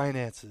 your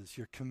finances,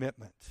 your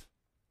commitment.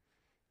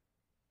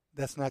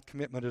 That's not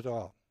commitment at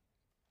all.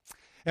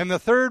 And the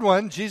third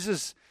one,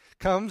 Jesus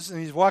comes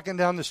and he's walking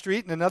down the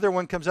street, and another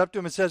one comes up to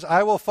him and says,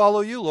 I will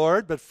follow you,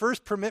 Lord, but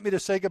first permit me to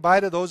say goodbye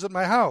to those at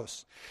my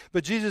house.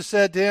 But Jesus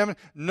said to him,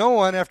 no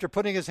one, after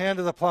putting his hand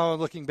to the plow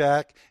and looking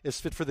back, is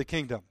fit for the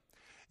kingdom.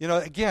 You know,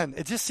 again,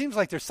 it just seems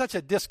like there's such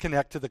a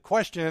disconnect to the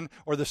question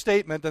or the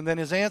statement and then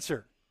his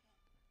answer.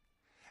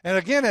 And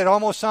again, it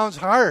almost sounds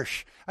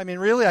harsh. I mean,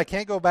 really, I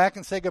can't go back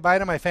and say goodbye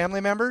to my family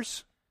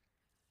members?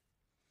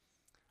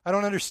 I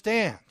don't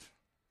understand.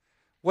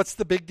 What's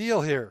the big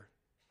deal here?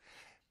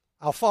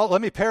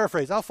 Let me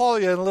paraphrase. I'll follow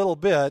you in a little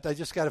bit. I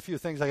just got a few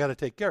things I got to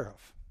take care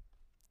of.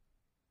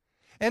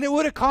 And it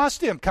would have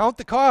cost him. Count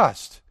the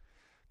cost.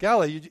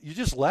 Golly, you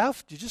just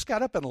left? You just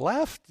got up and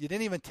left? You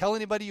didn't even tell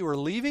anybody you were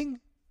leaving?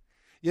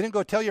 You didn't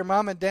go tell your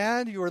mom and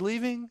dad you were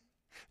leaving?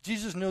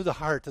 Jesus knew the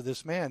heart of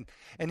this man,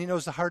 and he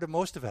knows the heart of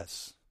most of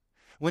us.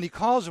 When he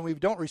calls and we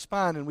don't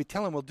respond and we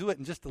tell him we'll do it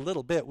in just a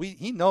little bit,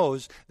 he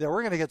knows that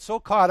we're going to get so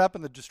caught up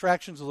in the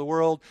distractions of the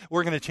world,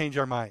 we're going to change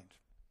our mind.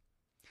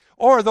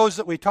 Or those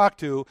that we talk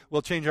to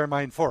will change our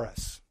mind for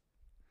us.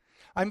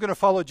 I'm going to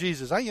follow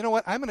Jesus. You know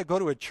what? I'm going to go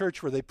to a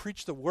church where they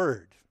preach the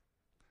word.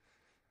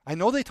 I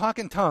know they talk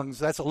in tongues.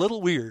 That's a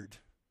little weird.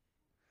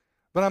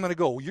 But I'm going to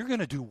go, you're going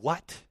to do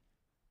what?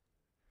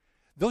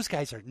 Those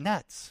guys are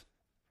nuts.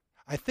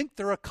 I think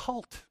they're a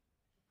cult.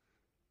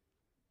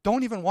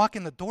 Don't even walk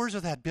in the doors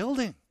of that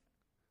building.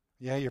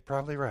 Yeah, you're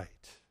probably right.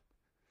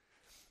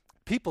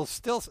 People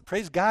still,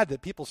 praise God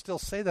that people still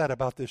say that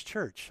about this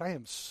church. I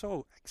am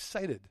so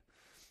excited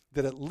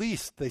that at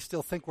least they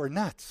still think we're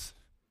nuts.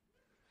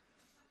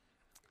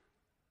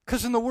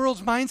 Because in the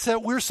world's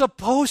mindset, we're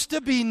supposed to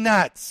be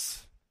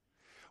nuts.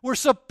 We're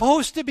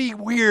supposed to be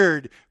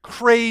weird,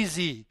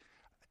 crazy.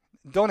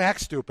 Don't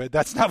act stupid.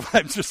 That's not what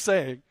I'm just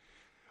saying.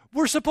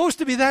 We're supposed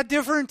to be that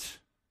different.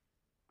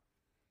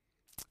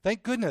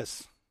 Thank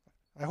goodness.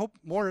 I hope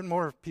more and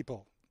more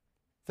people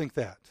think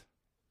that.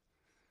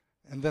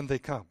 And then they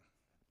come.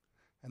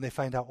 And they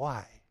find out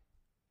why.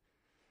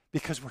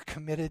 Because we're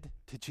committed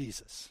to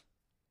Jesus.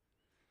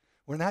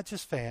 We're not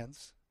just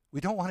fans.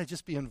 We don't want to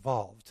just be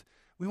involved.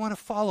 We want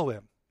to follow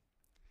him.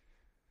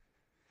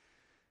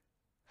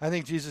 I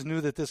think Jesus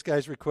knew that this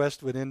guy's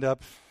request would end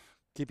up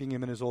keeping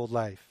him in his old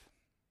life.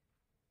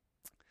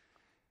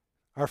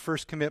 Our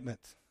first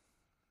commitment.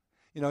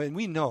 You know, and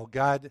we know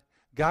God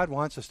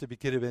wants us to be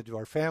committed to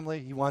our family.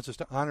 He wants us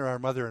to honor our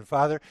mother and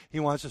father. He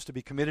wants us to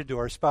be committed to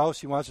our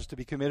spouse. He wants us to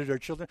be committed to our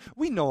children.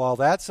 We know all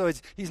that. So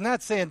he's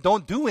not saying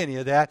don't do any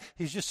of that.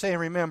 He's just saying,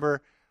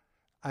 remember,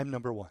 I'm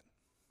number one.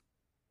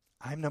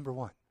 I'm number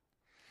one.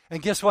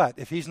 And guess what?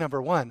 If he's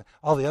number one,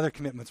 all the other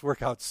commitments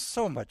work out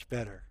so much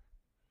better.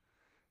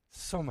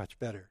 So much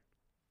better.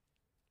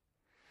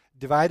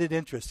 Divided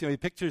interest. You know,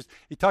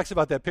 he talks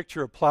about that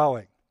picture of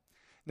plowing.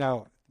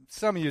 Now,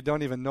 some of you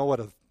don't even know what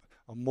a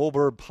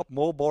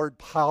moldboard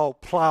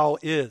plow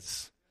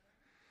is.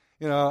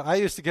 You know, I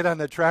used to get on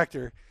the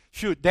tractor.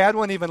 Shoot, Dad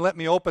wouldn't even let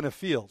me open a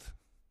field.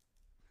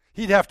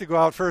 He'd have to go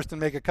out first and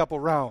make a couple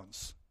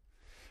rounds.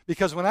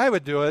 Because when I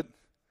would do it,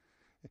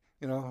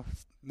 you know,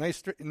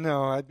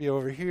 I'd be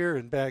over here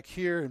and back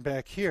here and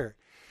back here.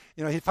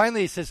 You know,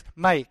 he says,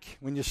 Mike,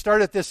 when you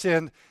start at this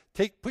end,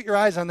 put your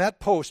eyes on that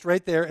post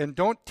right there and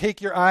don't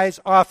take your eyes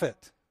off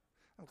it.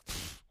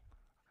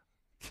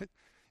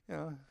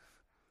 You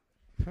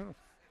know,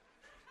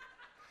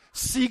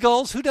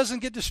 seagulls. Who doesn't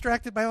get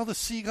distracted by all the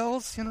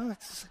seagulls? You know,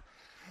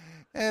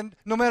 and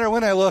no matter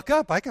when I look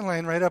up, I can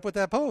line right up with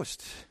that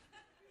post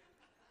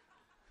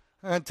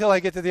until I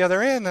get to the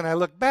other end, and I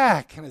look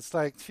back, and it's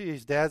like,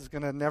 geez, Dad's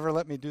going to never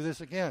let me do this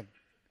again.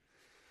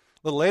 A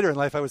little later in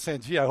life, I was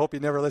saying, gee, I hope he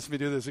never lets me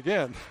do this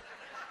again.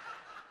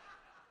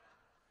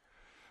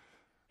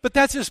 But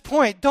that's his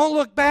point. Don't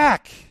look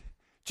back.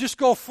 Just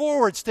go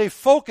forward. Stay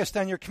focused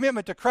on your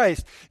commitment to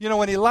Christ. You know,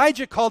 when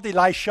Elijah called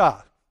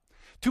Elisha,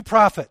 two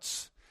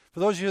prophets. For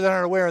those of you that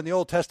aren't aware, in the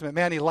Old Testament,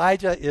 man,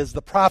 Elijah is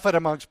the prophet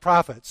amongst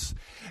prophets.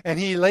 And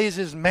he lays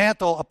his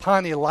mantle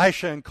upon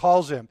Elisha and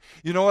calls him.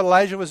 You know what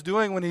Elijah was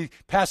doing when he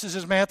passes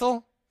his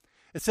mantle?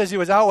 It says he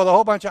was out with a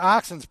whole bunch of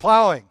oxen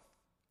plowing.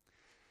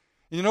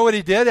 You know what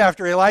he did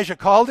after Elijah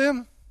called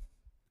him?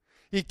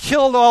 He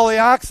killed all the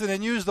oxen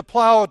and used the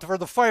plow for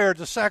the fire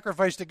to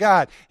sacrifice to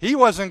God. He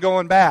wasn't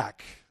going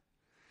back.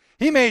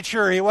 He made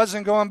sure he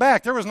wasn't going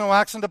back. There was no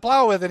oxen to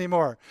plow with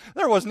anymore.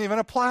 There wasn't even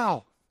a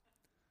plow.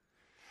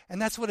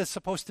 And that's what it's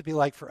supposed to be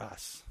like for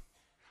us.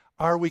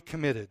 Are we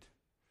committed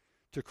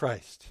to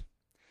Christ?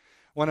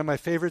 One of my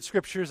favorite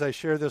scriptures, I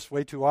share this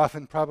way too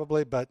often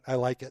probably, but I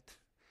like it.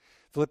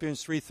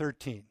 Philippians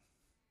 3:13.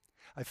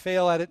 I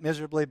fail at it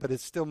miserably, but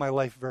it's still my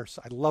life verse.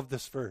 I love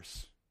this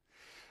verse.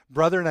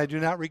 Brethren, I do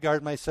not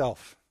regard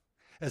myself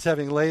as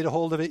having laid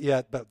hold of it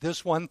yet, but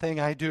this one thing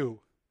I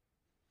do,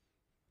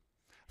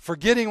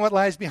 forgetting what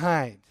lies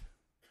behind.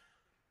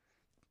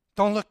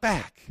 Don't look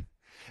back.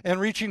 And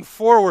reaching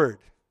forward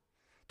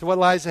to what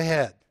lies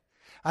ahead.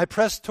 I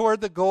press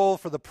toward the goal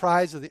for the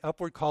prize of the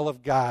upward call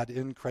of God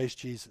in Christ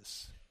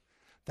Jesus.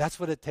 That's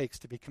what it takes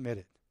to be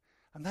committed.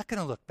 I'm not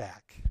going to look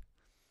back.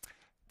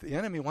 The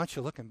enemy wants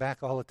you looking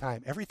back all the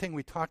time. Everything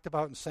we talked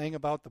about and sang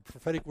about, the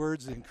prophetic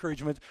words, the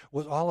encouragement,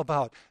 was all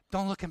about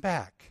don't looking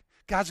back.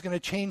 God's going to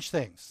change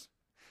things.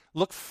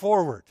 Look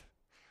forward.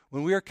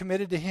 When we are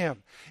committed to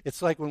Him,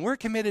 it's like when we're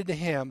committed to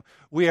Him,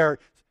 we are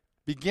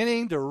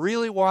beginning to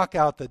really walk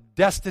out the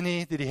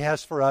destiny that He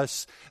has for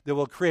us that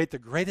will create the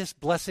greatest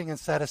blessing and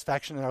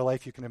satisfaction in our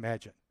life you can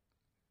imagine.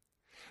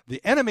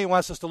 The enemy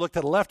wants us to look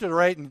to the left or the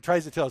right and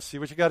tries to tell us, see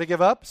what you got to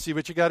give up, see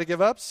what you got to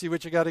give up, see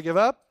what you got to give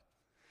up.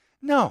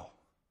 No.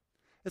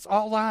 It's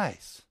all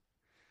lies.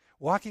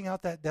 Walking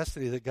out that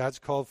destiny that God's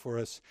called for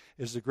us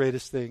is the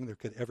greatest thing there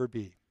could ever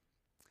be.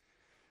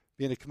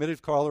 Being a committed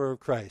follower of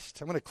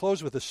Christ. I'm going to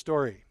close with a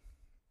story.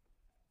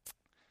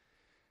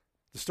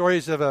 The story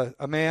is of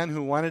a man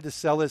who wanted to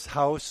sell his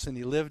house, and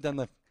he lived on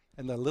the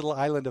little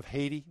island of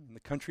Haiti, in the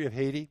country of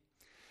Haiti.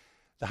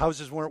 The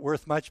houses weren't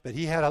worth much, but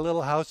he had a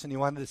little house, and he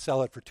wanted to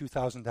sell it for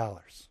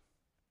 $2,000.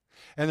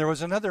 And there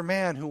was another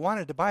man who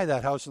wanted to buy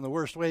that house in the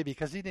worst way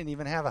because he didn't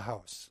even have a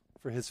house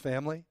for his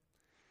family.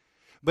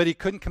 But he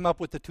couldn't come up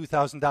with the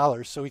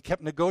 $2,000, so he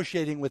kept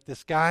negotiating with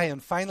this guy,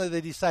 and finally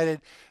they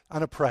decided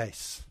on a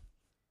price.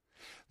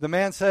 The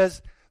man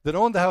that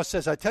owned the house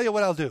says, I tell you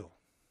what I'll do.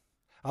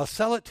 I'll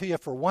sell it to you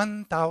for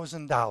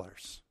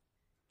 $1,000.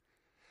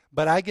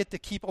 But I get to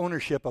keep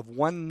ownership of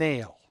one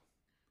nail.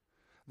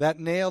 That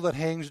nail that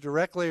hangs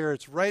directly, or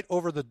it's right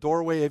over the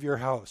doorway of your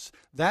house.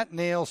 That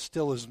nail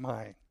still is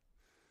mine.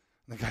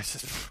 And the guy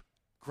says,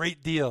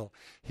 great deal.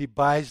 He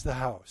buys the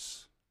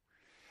house.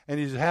 And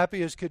he's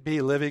happy as could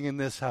be living in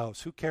this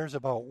house. Who cares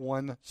about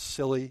one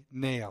silly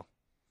nail?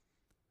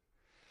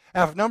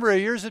 After a number of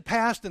years had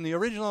passed, and the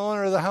original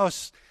owner of the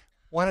house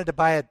wanted to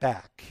buy it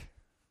back.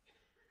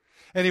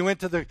 And he went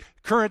to the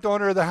current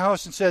owner of the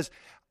house and says,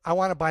 I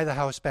want to buy the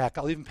house back.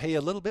 I'll even pay you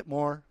a little bit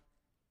more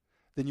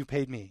than you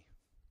paid me.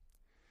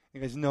 He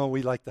goes, no,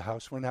 we like the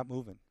house. We're not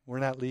moving. We're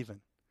not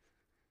leaving.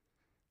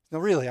 No,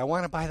 really, I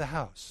want to buy the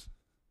house.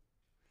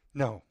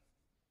 No.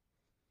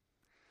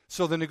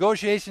 So the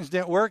negotiations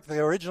didn't work. The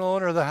original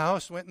owner of the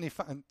house went and he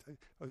found,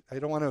 I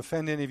don't want to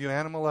offend any of you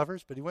animal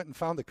lovers, but he went and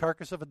found the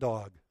carcass of a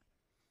dog.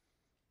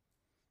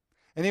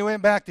 And he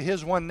went back to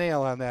his one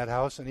nail on that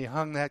house, and he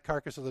hung that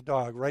carcass of the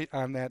dog right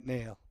on that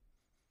nail.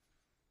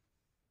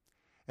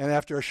 And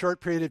after a short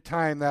period of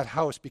time, that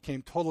house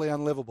became totally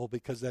unlivable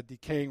because that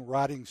decaying,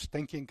 rotting,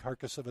 stinking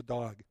carcass of a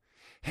dog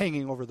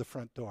hanging over the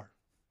front door.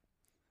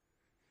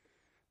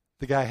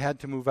 The guy had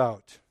to move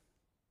out,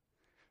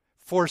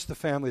 forced the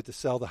family to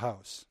sell the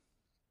house.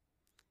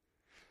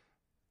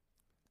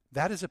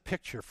 That is a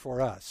picture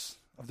for us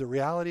of the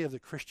reality of the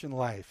Christian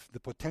life, the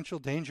potential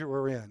danger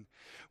we're in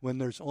when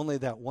there's only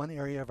that one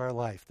area of our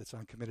life that's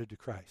uncommitted to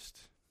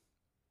Christ.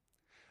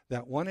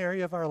 That one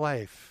area of our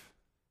life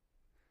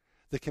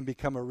that can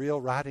become a real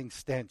rotting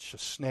stench, a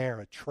snare,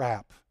 a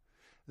trap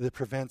that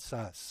prevents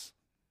us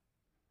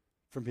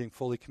from being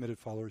fully committed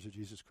followers of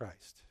Jesus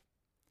Christ.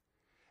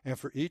 And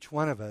for each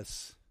one of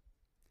us,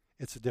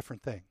 it's a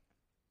different thing.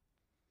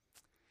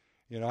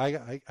 You know,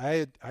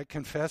 I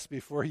confess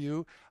before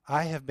you,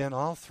 I have been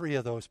all three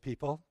of those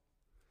people,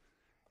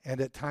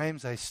 and at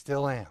times I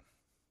still am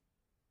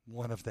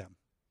one of them.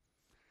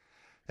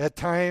 At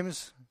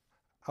times,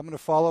 I'm going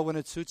to follow when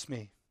it suits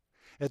me.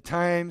 At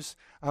times,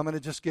 I'm going to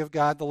just give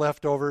God the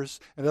leftovers.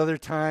 At other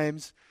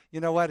times,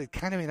 you know what, it'd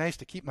kind of be nice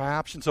to keep my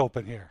options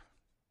open here.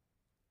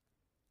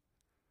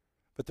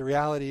 But the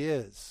reality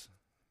is,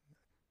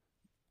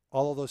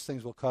 all of those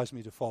things will cause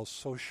me to fall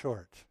so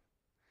short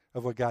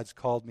of what God's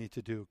called me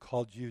to do,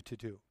 called you to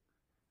do.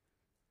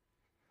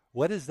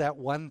 What is that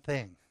one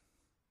thing?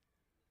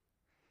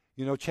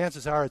 You know,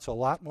 chances are it's a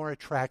lot more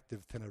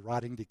attractive than a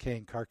rotting,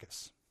 decaying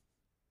carcass.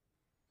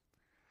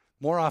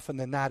 More often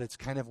than not, it's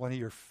kind of one of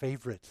your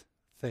favorite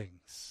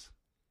things.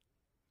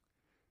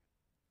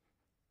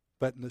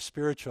 But in the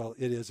spiritual,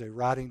 it is a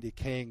rotting,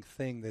 decaying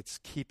thing that's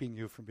keeping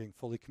you from being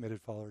fully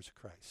committed followers of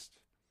Christ.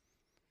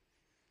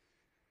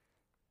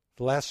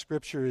 The last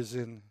scripture is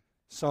in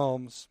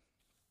Psalms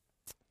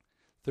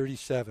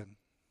 37. It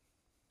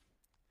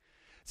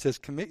says,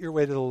 commit your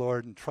way to the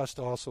Lord and trust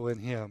also in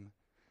Him,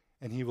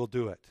 and He will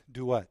do it.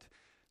 Do what?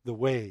 The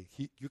way.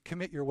 You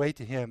commit your way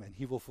to Him, and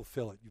He will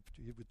fulfill it.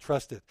 You would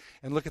trust it.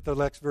 And look at the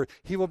next verse.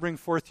 He will bring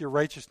forth your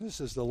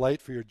righteousness as the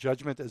light, for your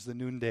judgment as the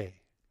noonday.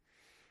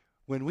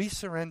 When we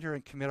surrender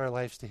and commit our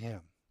lives to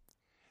Him,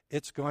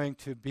 it's going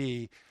to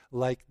be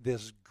like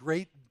this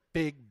great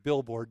big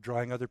billboard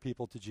drawing other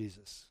people to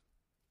Jesus.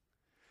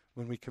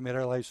 When we commit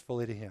our lives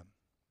fully to Him.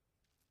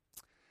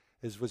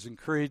 As was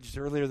encouraged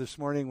earlier this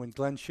morning when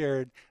Glenn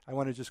shared, I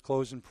want to just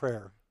close in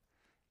prayer.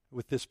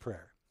 with this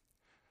prayer.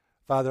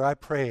 Father, I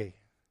pray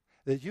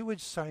that you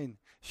would shine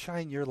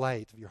your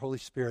light of your Holy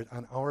Spirit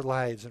on our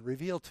lives and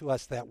reveal to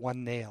us that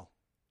one nail,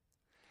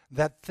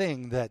 that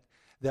thing that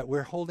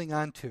we're holding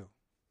on to.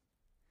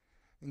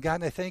 And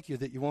God, I thank you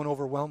that you won't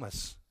overwhelm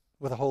us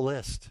with a whole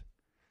list,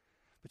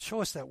 but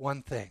show us that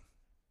one thing,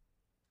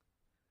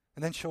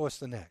 and then show us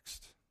the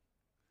next,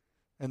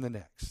 and the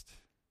next.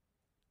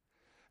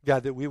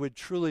 God, that we would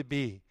truly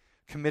be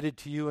committed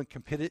to you and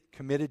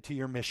committed to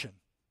your mission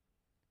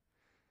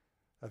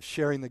of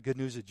sharing the good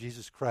news of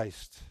Jesus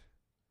Christ,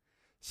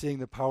 seeing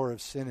the power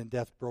of sin and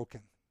death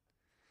broken,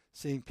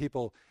 seeing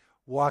people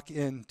walk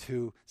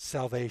into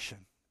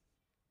salvation,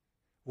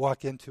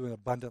 walk into an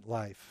abundant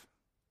life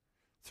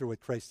through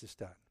what Christ has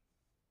done.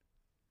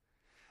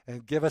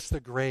 And give us the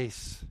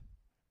grace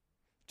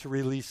to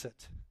release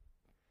it,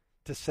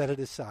 to set it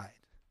aside.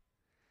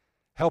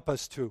 Help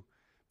us to,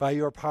 by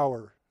your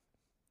power,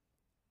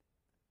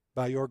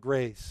 by your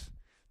grace,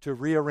 to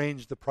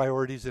rearrange the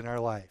priorities in our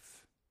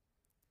life.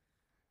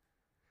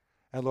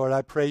 And Lord,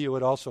 I pray you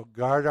would also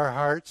guard our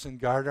hearts and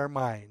guard our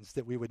minds,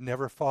 that we would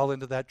never fall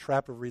into that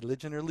trap of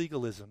religion or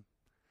legalism,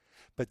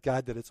 but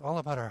God, that it's all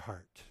about our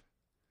heart.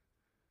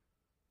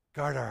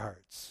 Guard our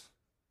hearts.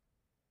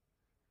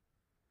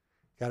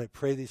 God, I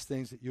pray these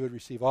things that you would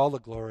receive all the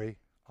glory,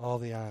 all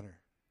the honor.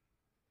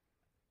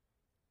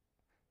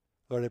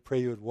 Lord, I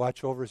pray you would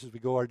watch over us as we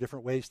go our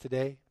different ways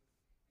today.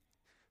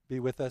 Be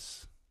with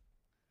us.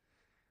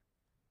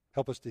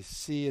 Help us to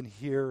see and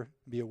hear,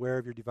 and be aware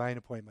of your divine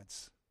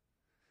appointments,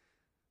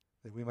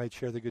 that we might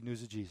share the good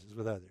news of Jesus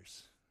with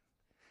others.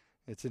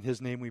 It's in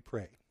his name we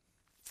pray.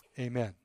 Amen.